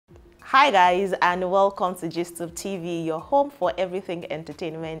Hi guys, and welcome to GISTUBE TV, your home for everything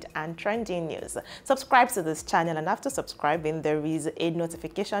entertainment and trending news. Subscribe to this channel, and after subscribing there is a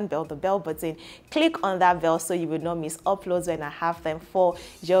notification bell, the bell button. Click on that bell so you will not miss uploads when I have them for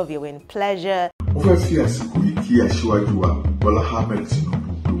your viewing pleasure.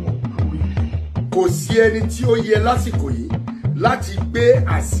 Kò sí ẹni tí ó yẹ lásìkò yìí láti gbé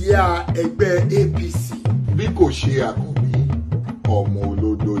àsíá ẹgbẹ́ APC bí kò ṣe Àkànbí ọmọ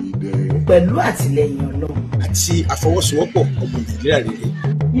olódò idẹ. Pẹ̀lú àtìlẹ́yìn Ọlọ́run àti àfọwọ́sowọ́pọ̀ ọmọ Nàìjíríà rere.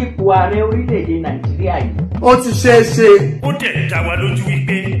 Ipò ààrẹ orílẹ̀-èdè Nàìjíríà yìí. Ó ti ṣeé ṣe. Ó dẹ̀ dá wa lójú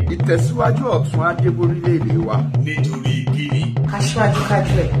wípé Ìtẹ̀síwájú ọ̀tún á dé bórílẹ̀-èdè wa. nítorí kíni. Aṣáájú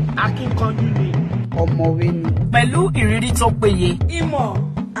kájú ẹ̀. Akíkanjú ni. Ọ̀mọ̀wé ni. Pẹ̀lú ìrírí tó péye. Ìmọ̀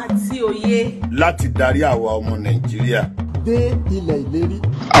àti òye. Láti darí àwa ọmọ Nàìjíríà dé ilẹ̀ ìlérí.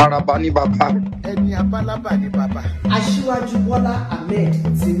 Araba ní bàbá. Ẹni abálábà ní bàbá. Aṣíwájú Bọ́lá Ahmed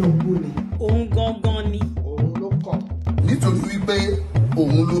Tinubu ni. Òun gangan ni. Òun ló kàn. Nítorí wípé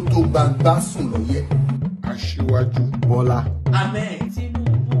òun ló tó gbangba sùn lọ́yẹ̀. Aṣíwájú Bọ́lá Ahmed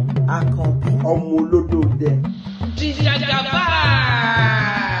Tinubu. Àkànbí ọmọ olódò dẹ.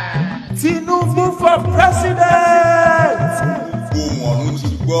 Tinubu for president. Ohun ọ̀run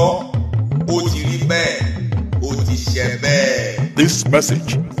ti gbọ́, ó ti rí bẹ́ẹ̀, ó ti ṣẹ bẹ́ẹ̀. This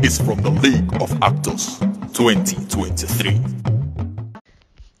message is from the League of Actors 2023.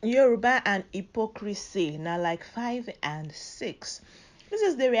 Yoruba and hypocrisy, now like 5 and 6. This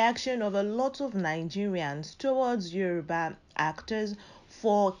is the reaction of a lot of Nigerians towards Yoruba actors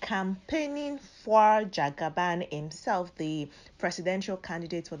for campaigning for Jagaban himself, the presidential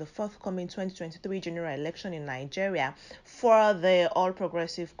candidate for the forthcoming 2023 general election in Nigeria for the All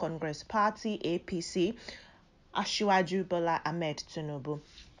Progressive Congress Party, APC, Asiwaju Bola Ahmed Tinubu.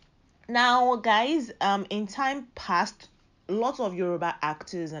 Now, guys, in time past, lots of Yoruba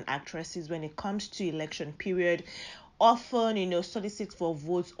actors and actresses, when it comes to election period, often, solicit for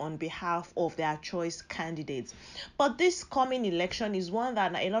votes on behalf of their choice candidates. But this coming election is one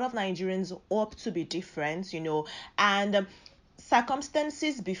that a lot of Nigerians hope to be different, and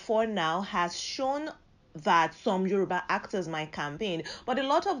circumstances before now has shown that some Yoruba actors might campaign, but a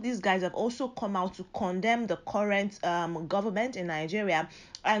lot of these guys have also come out to condemn the current government in Nigeria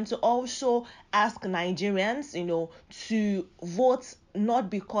and to also ask Nigerians, to vote not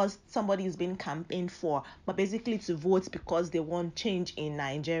because somebody is being campaigned for, but basically to vote because they want change in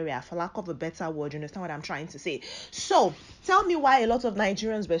Nigeria, for lack of a better word. You understand what I'm trying to say? So tell me why a lot of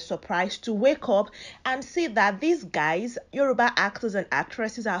Nigerians were surprised to wake up and see that these guys, Yoruba actors and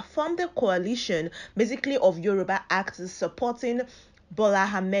actresses, have formed a coalition basically of Yoruba actors supporting Bola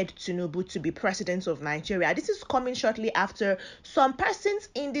Ahmed Tinubu to be president of Nigeria. This is coming shortly after some persons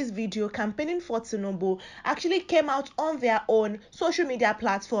in this video campaigning for Tinubu actually came out on their own social media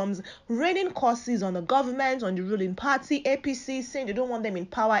platforms, raining curses on the government, on the ruling party, APC, saying they don't want them in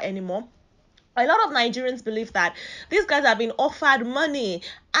power anymore. A lot of Nigerians believe that these guys have been offered money,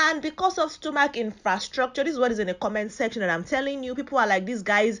 and because of stomach infrastructure, this is what is in the comment section, and I'm telling you, people are like, these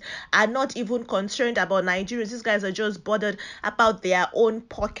guys are not even concerned about Nigerians. These guys are just bothered about their own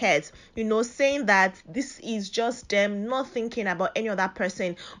pockets, saying that this is just them not thinking about any other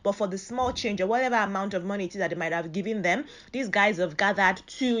person, but for the small change or whatever amount of money it is that they might have given them, these guys have gathered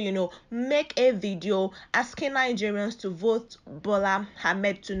to, make a video asking Nigerians to vote Bola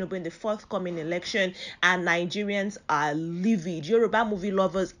Ahmed Tinubu in the forthcoming election, and Nigerians are livid. Yoruba movie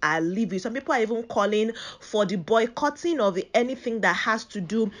lovers are livid. Some people are even calling for the boycotting of anything that has to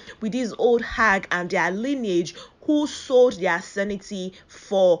do with this old hag and their lineage who sold their sanity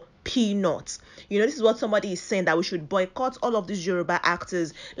for peanuts. This is what somebody is saying, that we should boycott all of these Yoruba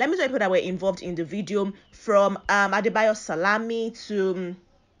actors. Let me tell you people that were involved in the video, from Adebayo Salami to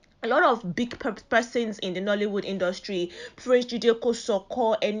a lot of big persons in the Nollywood industry, Prince Jide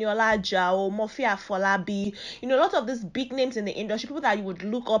Kosoko, Eniola Jao, Murphy Afolabi, a lot of these big names in the industry, people that you would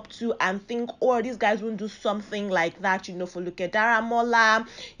look up to and think, oh, these guys won't do something like that, for Daramola.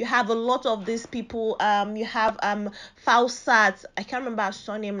 You have a lot of these people. You have Fausat, I can't remember her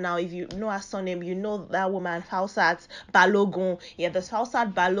surname now. If you know her surname, you know that woman, Fausat Balogun. Yeah, there's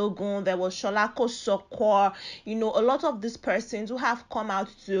Fausat Balogun, there was Shola Kosoko, a lot of these persons who have come out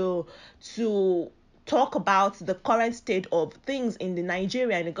to talk about the current state of things in the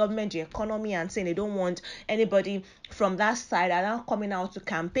Nigeria, in the government, the economy, and saying they don't want anybody from that side, are now coming out to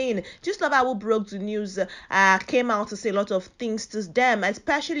campaign. Just Lover, who broke the news, came out to say a lot of things to them,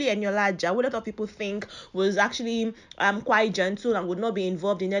 especially Eniola Jao, who a lot of people think was actually quite gentle and would not be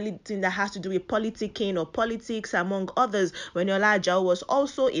involved in anything that has to do with politicking or politics, among others. When Eniola Jao was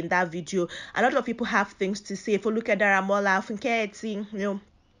also in that video, a lot of people have things to say. If you look at Daramola, Funketi,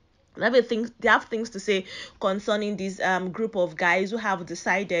 They have things to say concerning this group of guys who have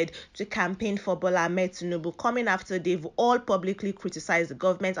decided to campaign for Bola Ahmed Tinubu, coming after they've all publicly criticized the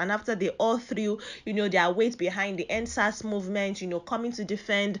government, and after they all threw their weight behind the NSAS movement, coming to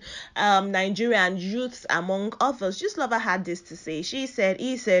defend Nigerian youths among others. Just Lover had this to say. He said,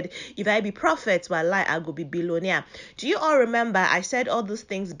 if I be prophet, wallahi, I go be billionaire. Do you all remember I said all those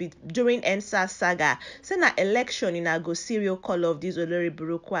things during NSAS saga? Say na election in a go serial call of these Olori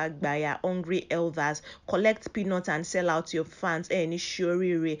Burukwa Gbaya hungry elders, collect peanuts and sell out to your fans. Ni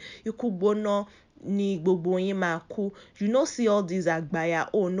shorire you could bono ni gbogbo yin ma ku. See all these agbaya,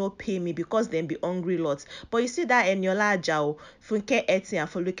 oh no pay me because them be hungry lots. But you see that Eniola Ajao, Funke Eti and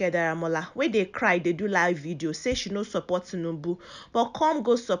Foluke Daramola, where they cry, they do live video, say she no support Tinubu, but come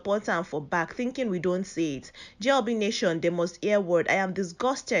go support am for back, thinking we don't say it. JLB Nation, they must hear word. I am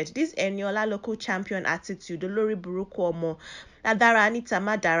disgusted. This Eniola local champion attitude, Olori Burukwa Adara Anita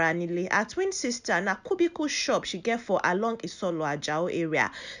Madara Nile, her twin sister, na cubicle shop she get for along Isolo Ajao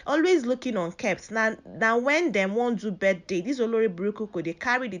area, always looking unkept. Now when them won't do birthday, this Olori Burukuko, they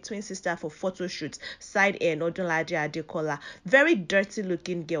carry the twin sister for photo shoots, side air, Odunlade Adekola, very dirty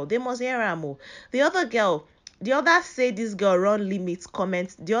looking girl. They must hear am. The others say this girl run limit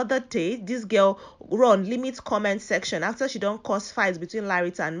comments. The other day, this girl run limit comment section after she don't cause fights between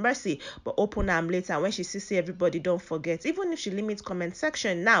Larita and Mercy, but open am later when she see everybody don't forget. Even if she limit comment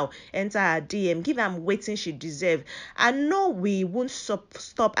section now, enter her DM, give am waiting she deserve. And no, we won't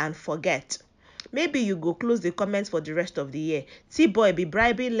stop and forget. Maybe you go close the comments for the rest of the year. T-boy be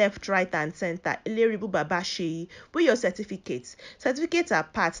bribing left, right, and center. Ileribu Baba Sheyi. With your certificates. Certificates are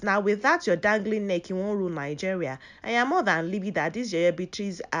part. Now, with that, your dangling neck, you won't rule Nigeria. I am more than Libby that these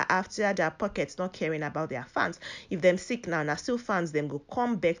JBTs are after their pockets, not caring about their fans. If them sick now still fans, them go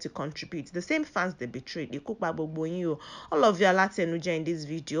come back to contribute. The same fans they betrayed. All of you are Latin in this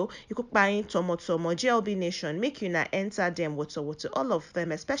video. You cook buying Tomo GLB Nation. Make you not enter them water. All of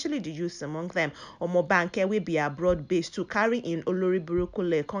them, especially the youth among them. Omo banke will be abroad based to carry in Olori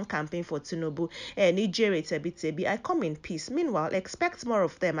Burukule con campaign for Tinubu. Nigeria tebi. I come in peace. Meanwhile, expect more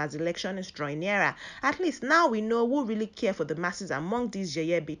of them as election is drawing nearer. At least now we know who really care for the masses among these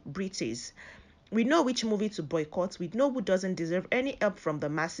British. We know which movie to boycott. We know who doesn't deserve any help from the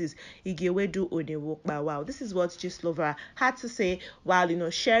masses. Wow, this is what Gislover had to say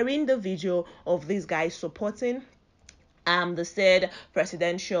while sharing the video of these guys supporting the said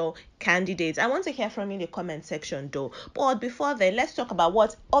presidential candidates. I want to hear from you in the comment section though. But before then, let's talk about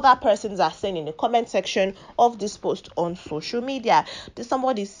what other persons are saying in the comment section of this post on social media.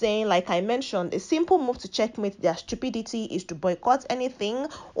 Somebody saying, like I mentioned, a simple move to checkmate their stupidity is to boycott anything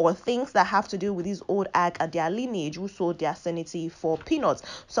or things that have to do with this old act and their lineage who sold their sanity for peanuts.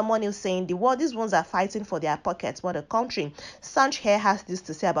 Someone is saying these ones are fighting for their pockets, what a country. Sanch here has this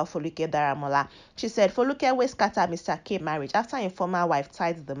to say about Foluke Daramola. She said, Foluke will scatter Mr. K marriage after his former wife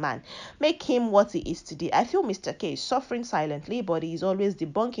tied the man. Make him what he is today. I feel Mr. K is suffering silently, but he is always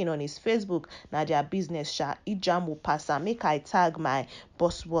debunking on his Facebook. Now their business Ijam will pass. Make I tag my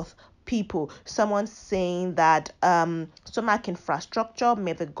Bosworth people. Someone saying that stomach infrastructure,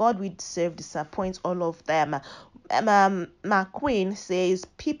 may the God we serve disappoint all of them. McQueen says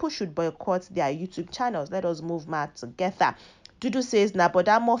people should boycott their YouTube channels. Let us move mad together. Dudu says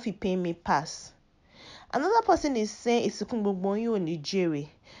Naboda Murphy pay me pass. Another person is saying it's Nigeria.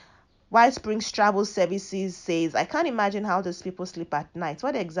 White Springs Travel Services says, I can't imagine how those people sleep at night.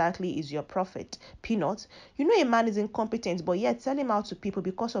 What exactly is your profit? Peanut. You know a man is incompetent, but yet sell him out to people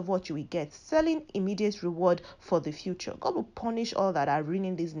because of what you will get. Selling immediate reward for the future. God will punish all that are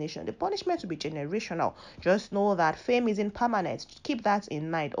ruining this nation. The punishment will be generational. Just know that fame isn't permanent. Keep that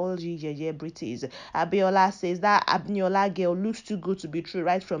in mind, all British. Abiola says that Abniola girl looks too good to be true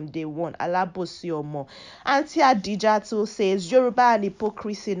right from day one. Alabosi Omo. Auntie Adijatu says Yoruba and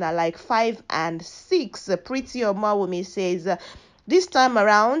hypocrisy are like 5 and 6. Pretty Omawumi says this time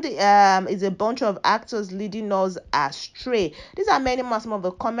around is a bunch of actors leading us astray. These are some of the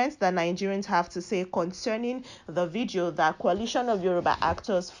comments that Nigerians have to say concerning the video that Coalition of Yoruba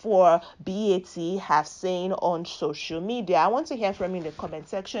Actors for BAT have saying on social media. I want to hear from you in the comment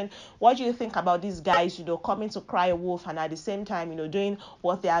section. What do you think about these guys, coming to cry wolf and at the same time, doing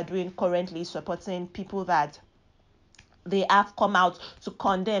what they are doing currently, supporting people that they have come out to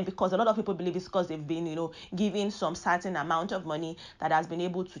condemn, because a lot of people believe it's because they've been, given some certain amount of money that has been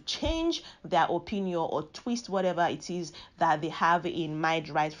able to change their opinion or twist whatever it is that they have in mind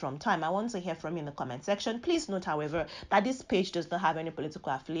right from time. I want to hear from you in the comment section. Please note, however, that this page does not have any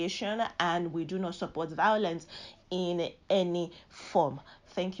political affiliation and we do not support violence in any form.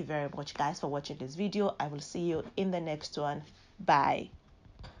 Thank you very much, guys, for watching this video. I will see you in the next one. Bye.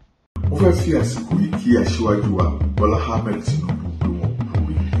 Mo fẹ́ fi àsìkò yìí kí aṣíwájú wa Bọ́lá Ahmed Tinubu pé wọ́n kú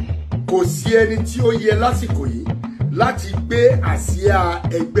oríire. Kò sí ẹni tí ó yẹ lásìkò yìí láti gbé àsíá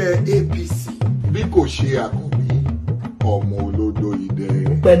ẹgbẹ́ APC bí kò ṣe Àkànbí ọmọ olódò idẹ.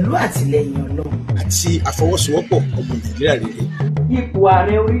 Pẹ̀lú àtìlẹ́yìn Ọlọ́run àti àfọwọ́sowọ́pọ̀ ọmọ Nàìjíríà rere. ipò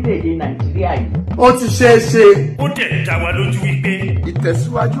ààrẹ orílẹ̀-èdè Nàìjíríà yìí. Ó ti ṣeé ṣe. Ó dẹ̀ dá wa lójú wípé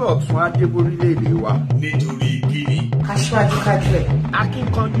Ìtẹ̀síwájú ọ̀tun adé borílẹ̀-èdè wa. nítorí kíni. Aṣíwájú kájú ẹ̀.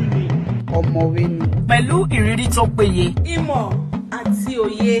 Akíkanjú ni. Ọ̀mọ̀wé ni. Pẹ̀lú ìrírí tó péye. Ìmọ̀ àti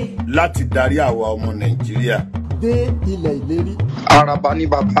òye. Láti darí àwa ọmọ Nàìjíríà Dé ilẹ̀ ìlérí. Araba ní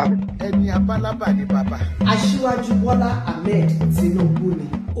bàbá. Ẹni abálábà ní bàbá. Aṣíwájú Bọ́lá Ahmed Tinubu ni.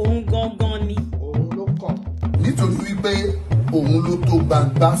 Òun gangan ni. Òun ló kàn. Nítorí wípé òun ló tó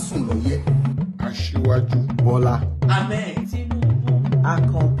gbangba sùn lọ́yẹ̀. Aṣíwájú Bọ́lá Ahmed Tinubu.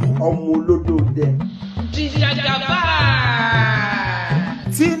 Àkànbí. ọmọ olódò dẹ.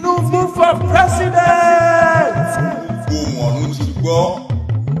 Tinubu for president. Ohun ọ̀run ti gbọ́,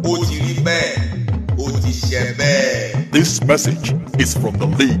 ó ti rí bẹ́ẹ̀, ó ti ṣẹ bẹ́ẹ̀. This message is from the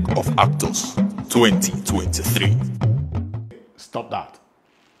League of Actors 2023. Stop that.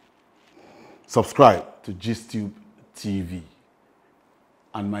 Subscribe to GISTUBE TV.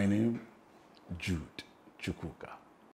 And my name, Jude Chukwuka.